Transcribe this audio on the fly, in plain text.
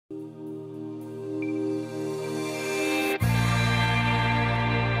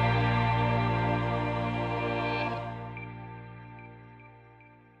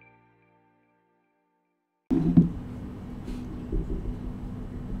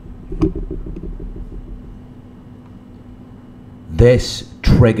This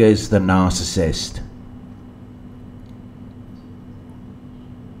triggers the narcissist.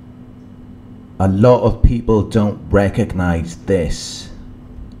 A lot of people don't recognize this,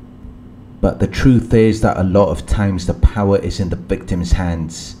 but the truth is that a lot of times the power is in the victim's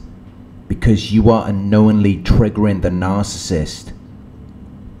hands, because you are unknowingly triggering the narcissist.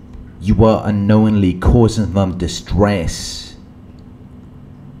 You are unknowingly causing them distress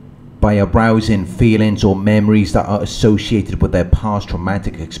by arousing feelings or memories that are associated with their past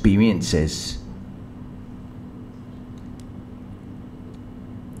traumatic experiences.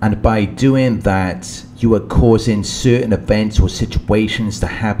 And by doing that, you are causing certain events or situations to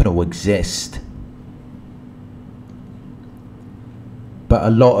happen or exist. But a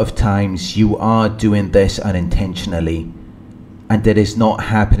lot of times you are doing this unintentionally, and it is not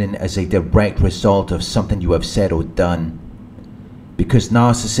happening as a direct result of something you have said or done, because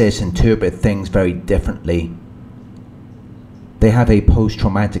narcissists interpret things very differently. They have a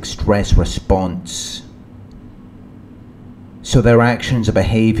post-traumatic stress response. So their actions or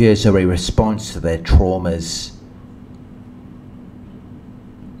behaviors are a response to their traumas.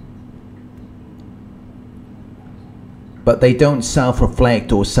 But they don't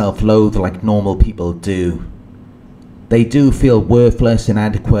self-reflect or self-loathe like normal people do. They do feel worthless,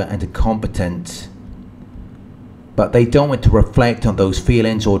 inadequate, and incompetent. But they don't want to reflect on those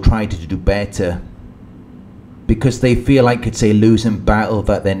feelings or try to do better, because they feel like it's a losing battle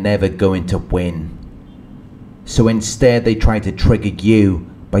that they're never going to win. So instead they try to trigger you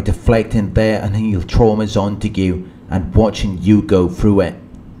by deflecting their unhealed traumas onto you and watching you go through it,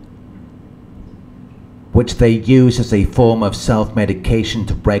 which they use as a form of self-medication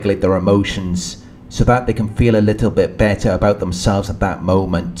to regulate their emotions so that they can feel a little bit better about themselves at that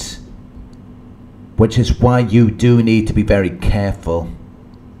moment. Which is why you do need to be very careful,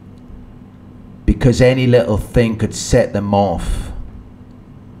 because any little thing could set them off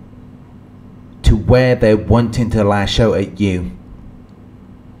to where they're wanting to lash out at you.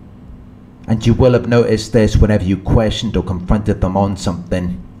 And you will have noticed this whenever you questioned or confronted them on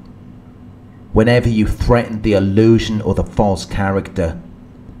something, whenever you threatened the illusion or the false character,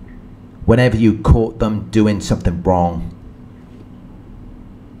 whenever you caught them doing something wrong,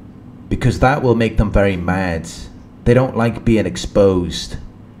 because that will make them very mad. They don't like being exposed.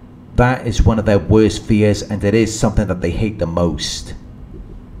 That is one of their worst fears, and it is something that they hate the most.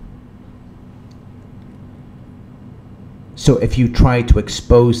 So if you try to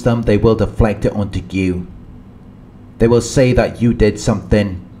expose them, they will deflect it onto you. They will say that you did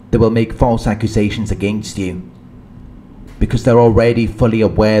something. They will make false accusations against you, because they're already fully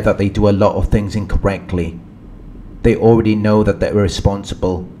aware that they do a lot of things incorrectly. They already know that they're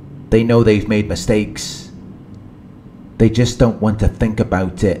irresponsible. They know they've made mistakes. They just don't want to think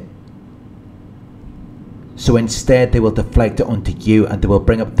about it. So instead they will deflect it onto you, and they will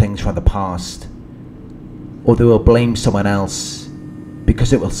bring up things from the past. Or they will blame someone else,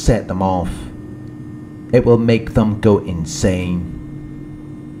 because it will set them off. It will make them go insane.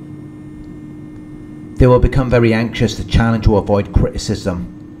 They will become very anxious to challenge or avoid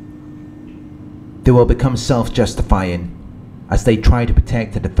criticism. They will become self-justifying as they try to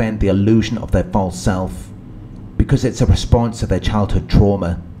protect and defend the illusion of their false self, because it's a response to their childhood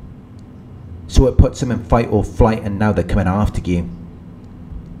trauma. So it puts them in fight or flight, and now they're coming after you.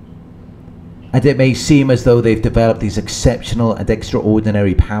 And it may seem as though they've developed these exceptional and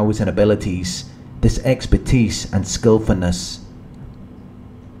extraordinary powers and abilities, this expertise and skillfulness,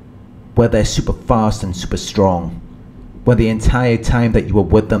 where they're super fast and super strong, when the entire time that you were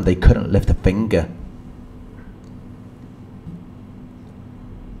with them they couldn't lift a finger.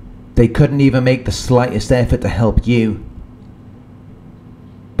 They couldn't even make the slightest effort to help you.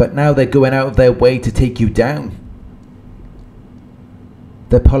 But now they're going out of their way to take you down.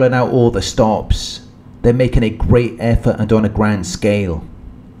 They're pulling out all the stops. They're making a great effort and on a grand scale.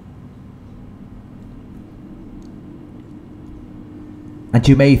 And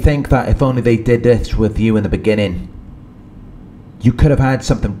you may think that if only they did this with you in the beginning, you could have had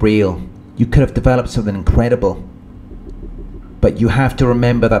something real. You could have developed something incredible. But you have to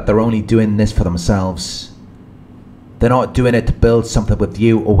remember that they're only doing this for themselves. They're not doing it to build something with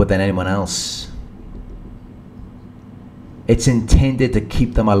you or with anyone else. It's intended to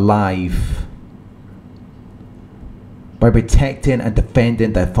keep them alive by protecting and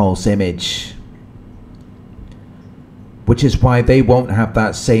defending their false image. Which is why they won't have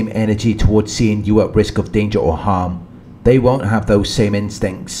that same energy towards seeing you at risk of danger or harm. They won't have those same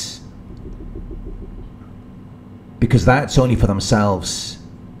instincts. Because that's only for themselves.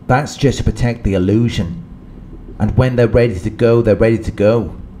 That's just to protect the illusion. And when they're ready to go, they're ready to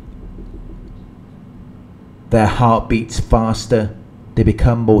go. Their heart beats faster, they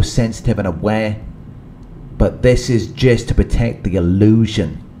become more sensitive and aware, but this is just to protect the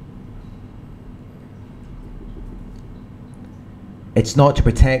illusion. It's not to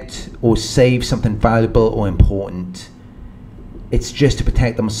protect or save something valuable or important. It's just to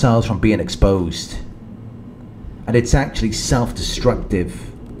protect themselves from being exposed. And it's actually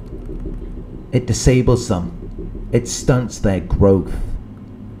self-destructive. It disables them. It stunts their growth.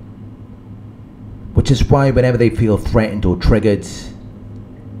 Which is why whenever they feel threatened or triggered,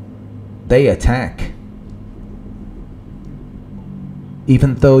 they attack.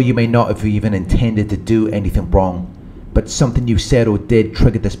 Even though you may not have even intended to do anything wrong, but something you said or did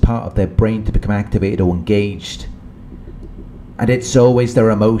triggered this part of their brain to become activated or engaged. And it's always their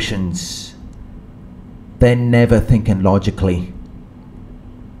emotions. They're never thinking logically.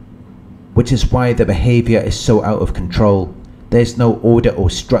 Which is why their behavior is so out of control. There's no order or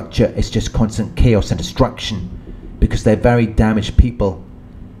structure, it's just constant chaos and destruction, because they're very damaged people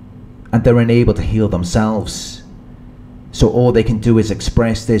and they're unable to heal themselves. So all they can do is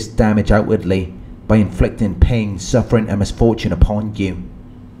express this damage outwardly by inflicting pain, suffering and misfortune upon you.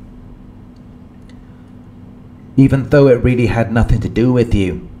 Even though it really had nothing to do with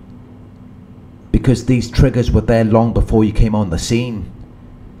you, because these triggers were there long before you came on the scene.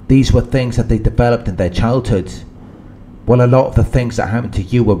 These were things that they developed in their childhood, while a lot of the things that happened to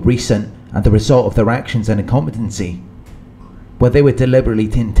you were recent and the result of their actions and incompetency, where they were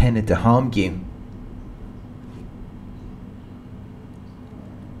deliberately intended to harm you.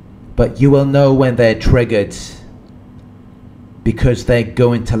 But you will know when they're triggered, because they're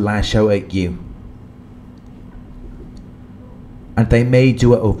going to lash out at you. And they may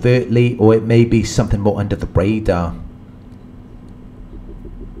do it overtly, or it may be something more under the radar.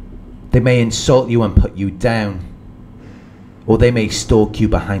 They may insult you and put you down, or they may stalk you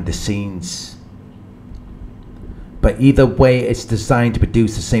behind the scenes. But either way, it's designed to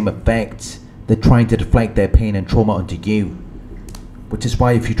produce the same effect. They're trying to deflect their pain and trauma onto you. Which is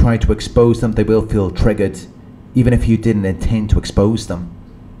why if you try to expose them, they will feel triggered, even if you didn't intend to expose them.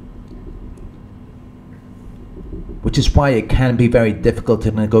 Which is why it can be very difficult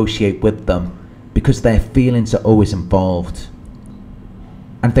to negotiate with them, because their feelings are always involved.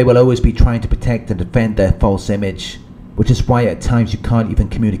 And they will always be trying to protect and defend their false image, which is why at times you can't even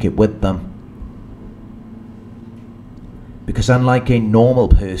communicate with them. Because unlike a normal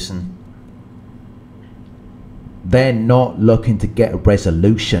person, they're not looking to get a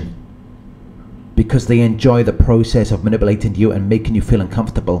resolution, because they enjoy the process of manipulating you and making you feel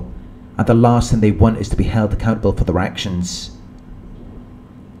uncomfortable, and the last thing they want is to be held accountable for their actions.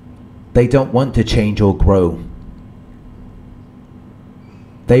 They don't want to change or grow.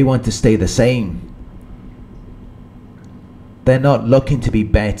 They want to stay the same. They're not looking to be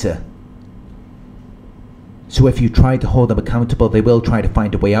better. So if you try to hold them accountable, they will try to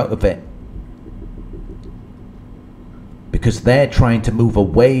find a way out of it. Because they're trying to move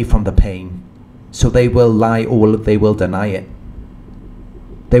away from the pain, so they will lie or they will deny it.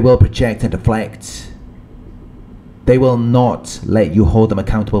 They will project and deflect. They will not let you hold them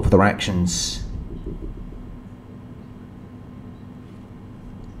accountable for their actions.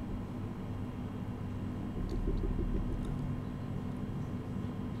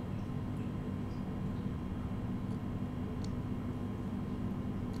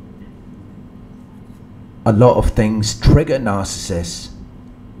 A lot of things trigger narcissists,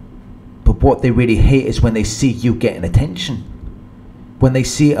 but what they really hate is when they see you getting attention, when they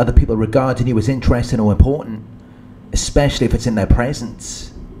see other people regarding you as interesting or important, especially if it's in their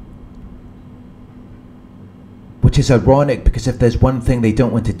presence. Which is ironic, because if there's one thing they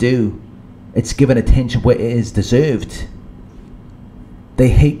don't want to do, it's given attention where it is deserved. They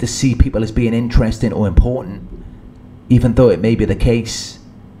hate to see people as being interesting or important, even though it may be the case,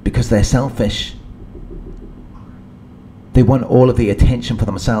 because they're selfish. They want all of the attention for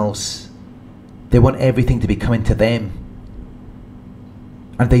themselves. They want everything to be coming to them.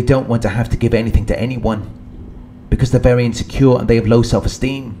 And they don't want to have to give anything to anyone, because they're very insecure and they have low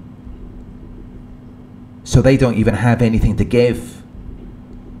self-esteem. So they don't even have anything to give.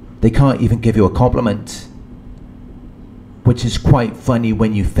 They can't even give you a compliment. Which is quite funny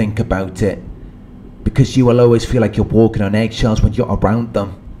when you think about it, because you will always feel like you're walking on eggshells when you're around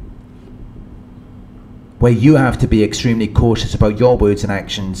them. Where you have to be extremely cautious about your words and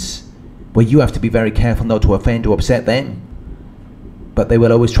actions, where you have to be very careful not to offend or upset them. But they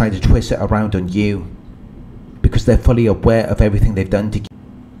will always try to twist it around on you, because they're fully aware of everything they've done to you.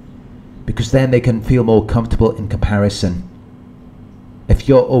 Because then they can feel more comfortable in comparison. If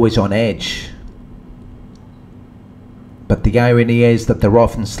you're always on edge, But the irony is that they're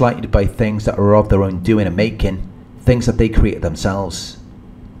often slighted by things that are of their own doing and making, things that they created themselves.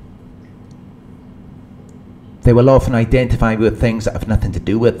 They will often identify with things that have nothing to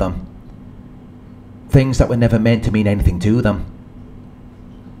do with them, things that were never meant to mean anything to them.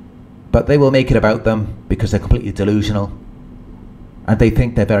 But they will make it about them because they're completely delusional, and they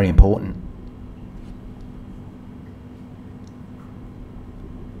think they're very important.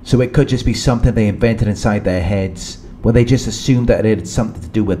 So it could just be something they invented inside their heads, where they just assumed that it had something to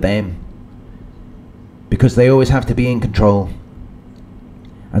do with them, because they always have to be in control,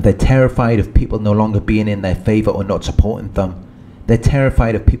 and they're terrified of people no longer being in their favour or not supporting them. They're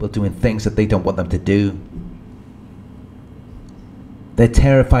terrified of people doing things that they don't want them to do. They're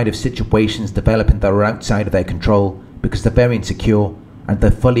terrified of situations developing that are outside of their control because they're very insecure and they're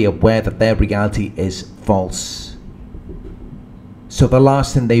fully aware that their reality is false. So the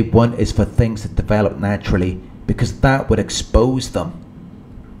last thing they want is for things to develop naturally, because that would expose them.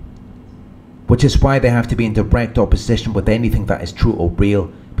 Which is why they have to be in direct opposition with anything that is true or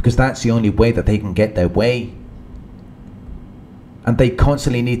real, because that's the only way that they can get their way. And they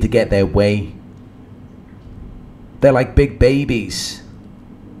constantly need to get their way. They're like big babies.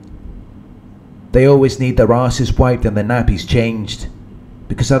 They always need their arses wiped and their nappies changed,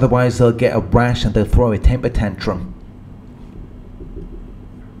 because otherwise they'll get a rash and they'll throw a temper tantrum.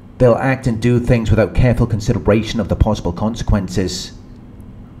 They'll act and do things without careful consideration of the possible consequences.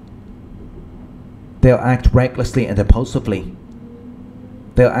 They'll act recklessly and impulsively.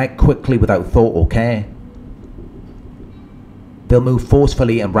 They'll act quickly without thought or care. They'll move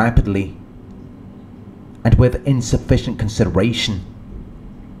forcefully and rapidly, and with insufficient consideration,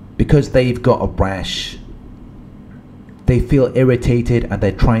 because they've got a rash. They feel irritated and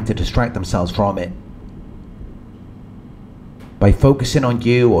they're trying to distract themselves from it by focusing on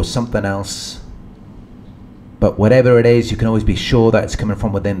you or something else. But whatever it is, you can always be sure that it's coming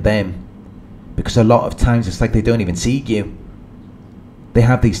from within them, because a lot of times it's like they don't even see you. They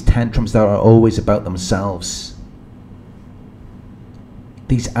have these tantrums that are always about themselves.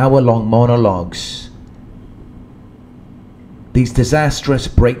 These hour-long monologues. These disastrous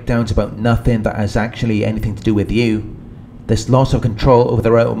breakdowns about nothing that has actually anything to do with you. This loss of control over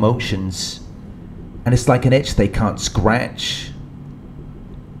their own emotions. And it's like an itch they can't scratch.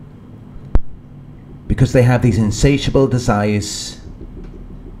 Because they have these insatiable desires,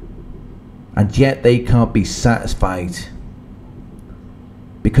 and yet they can't be satisfied,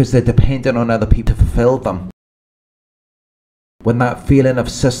 because they're dependent on other people to fulfill them, when that feeling of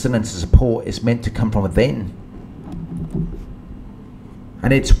sustenance and support is meant to come from within.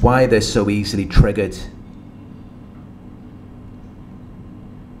 And it's why they're so easily triggered.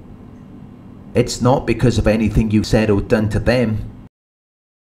 It's not because of anything you've said or done to them,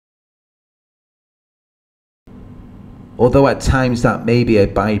 although at times that may be a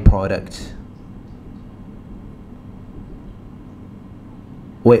byproduct,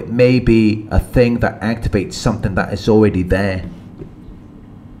 or it may be a thing that activates something that is already there.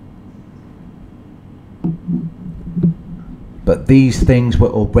 But these things were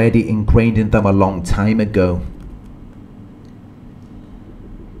already ingrained in them a long time ago,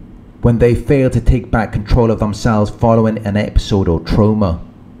 when they failed to take back control of themselves following an episode or trauma.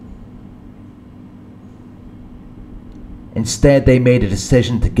 Instead, they made a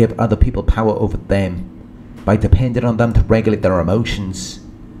decision to give other people power over them by depending on them to regulate their emotions,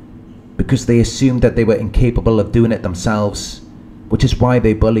 because they assumed that they were incapable of doing it themselves, which is why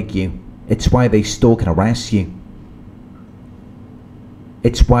they bully you. It's why they stalk and harass you.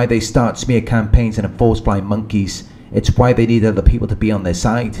 It's why they start smear campaigns and enforce blind monkeys. It's why they need other people to be on their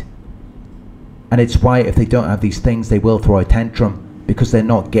side. And it's why if they don't have these things, they will throw a tantrum, because they're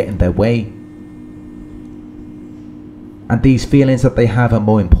not getting their way. And these feelings that they have are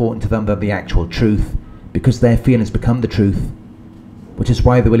more important to them than the actual truth, because their feelings become the truth, which is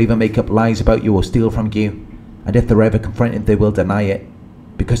why they will even make up lies about you or steal from you, and if they're ever confronted they will deny it,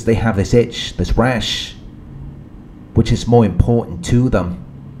 because they have this itch, this rash, which is more important to them.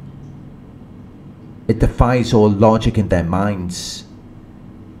 It defies all logic in their minds.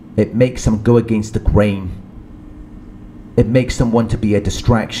 It makes them go against the grain. It makes them want to be a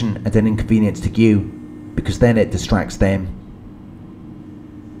distraction and an inconvenience to you, because then it distracts them.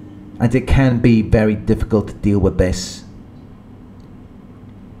 And it can be very difficult to deal with this,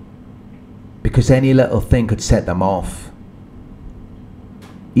 because any little thing could set them off.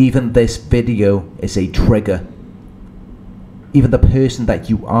 Even this video is a trigger. Even the person that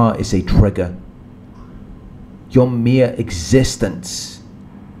you are is a trigger. Your mere existence,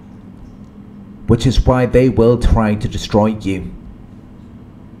 which is why they will try to destroy you.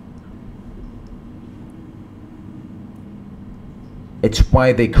 It's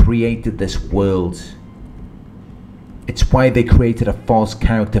why they created this world. It's why they created a false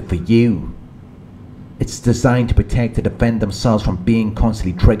character for you. It's designed to protect and defend themselves from being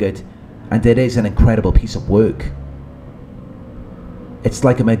constantly triggered, and it is an incredible piece of work. It's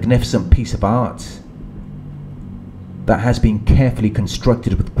like a magnificent piece of art that has been carefully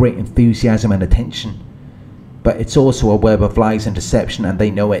constructed with great enthusiasm and attention, but it's also a web of lies and deception, and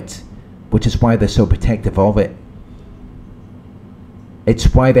they know it, which is why they're so protective of it.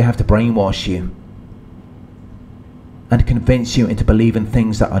 It's why they have to brainwash you and convince you into believing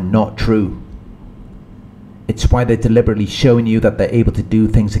things that are not true. It's why they're deliberately showing you that they're able to do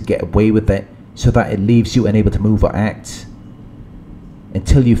things and get away with it, so that it leaves you unable to move or act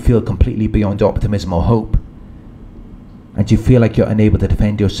until you feel completely beyond optimism or hope, and you feel like you're unable to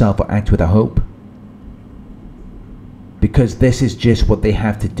defend yourself or act with a hope. Because this is just what they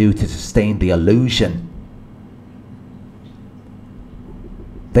have to do to sustain the illusion.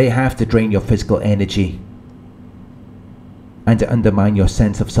 They have to drain your physical energy and to undermine your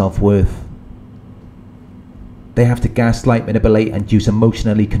sense of self-worth. They have to gaslight, manipulate, and use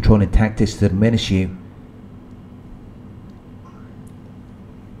emotionally controlling tactics to diminish you.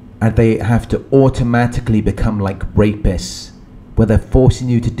 And they have to automatically become like rapists, where they're forcing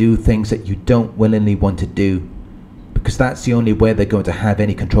you to do things that you don't willingly want to do, because that's the only way they're going to have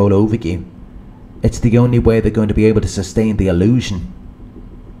any control over you. It's the only way they're going to be able to sustain the illusion.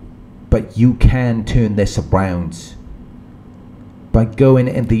 But you can turn this around by going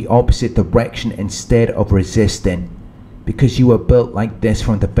in the opposite direction instead of resisting, because you were built like this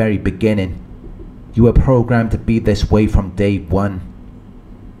from the very beginning. You were programmed to be this way from day one,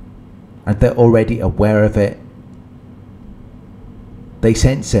 and they're already aware of it. They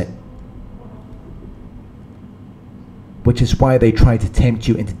sense it, which is why they try to tempt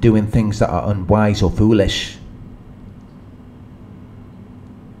you into doing things that are unwise or foolish,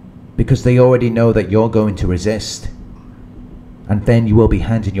 because they already know that you're going to resist, and then you will be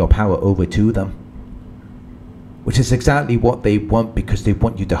handing your power over to them, which is exactly what they want, because they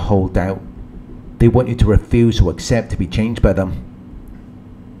want you to hold out. They want you to refuse or accept to be changed by them.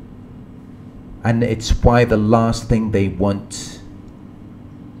 And it's why the last thing they want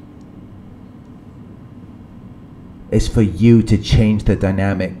is for you to change the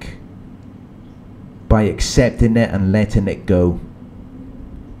dynamic by accepting it and letting it go,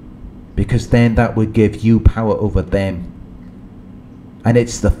 because then that would give you power over them, and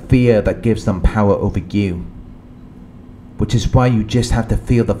it's the fear that gives them power over you, which is why you just have to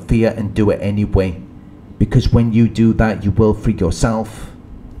feel the fear and do it anyway, because when you do that, you will free yourself,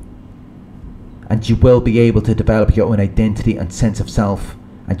 and you will be able to develop your own identity and sense of self,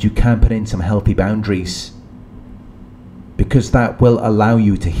 and you can put in some healthy boundaries, because that will allow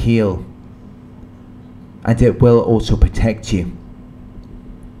you to heal, and it will also protect you,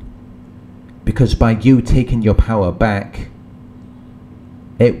 because by you taking your power back,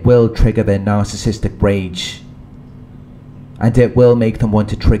 it will trigger their narcissistic rage, and it will make them want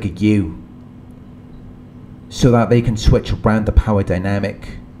to trigger you, so that they can switch around the power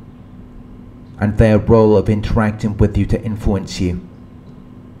dynamic and their role of interacting with you to influence you.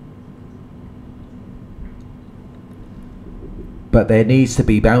 But there needs to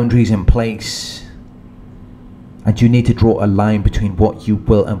be boundaries in place, and you need to draw a line between what you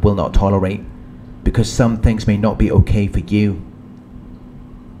will and will not tolerate, because some things may not be okay for you.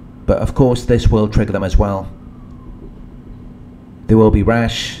 But of course this will trigger them as well. They will be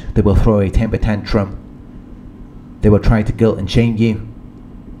rash, they will throw a temper tantrum, they will try to guilt and shame you.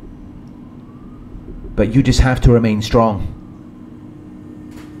 But you just have to remain strong,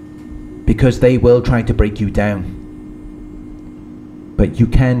 because they will try to break you down. But you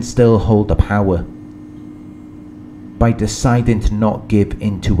can still hold the power by deciding to not give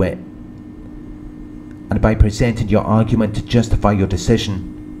into it, and by presenting your argument to justify your decision,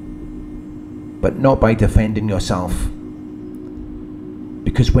 but not by defending yourself.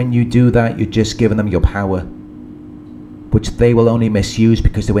 Because when you do that, you're just giving them your power, which they will only misuse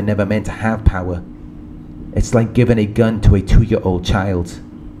because they were never meant to have power. It's like giving a gun to a 2-year-old child.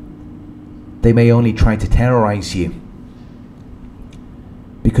 They may only try to terrorize you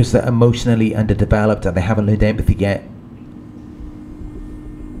because they're emotionally underdeveloped and they haven't learned empathy yet.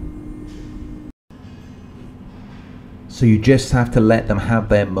 So you just have to let them have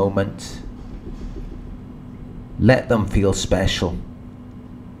their moment. Let them feel special.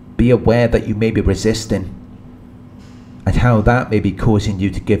 Be aware that you may be resisting, and how that may be causing you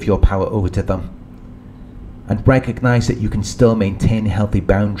to give your power over to them. And recognize that you can still maintain healthy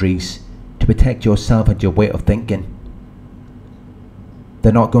boundaries to protect yourself and your way of thinking.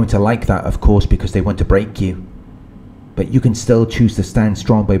 They're not going to like that, of course, because they want to break you. But you can still choose to stand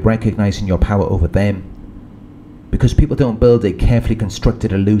strong by recognizing your power over them. Because people don't build a carefully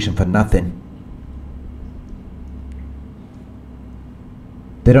constructed illusion for nothing.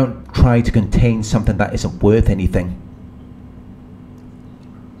 They don't try to contain something that isn't worth anything.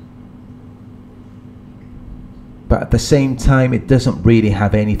 But at the same time, it doesn't really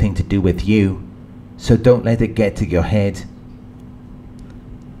have anything to do with you. So don't let it get to your head.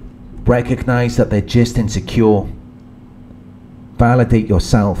 Recognize that they're just insecure. Validate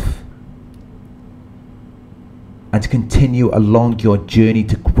yourself. And continue along your journey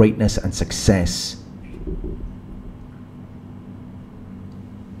to greatness and success.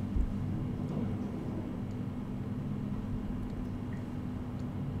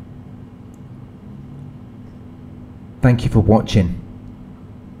 Thank you for watching.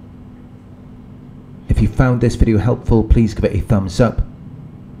 If you found this video helpful, please give it a thumbs up.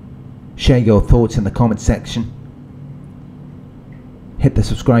 Share your thoughts in the comment section. Hit the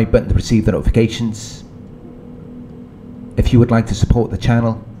subscribe button to receive the notifications. If you would like to support the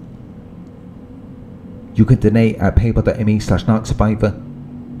channel, you can donate at paypal.me/Narc Survivor.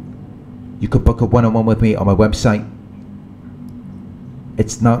 You can book a one-on-one with me on my website.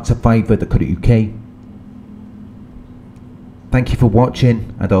 It's narcsurvivor.co.uk. Thank you for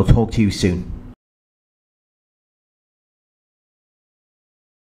watching, and I'll talk to you soon.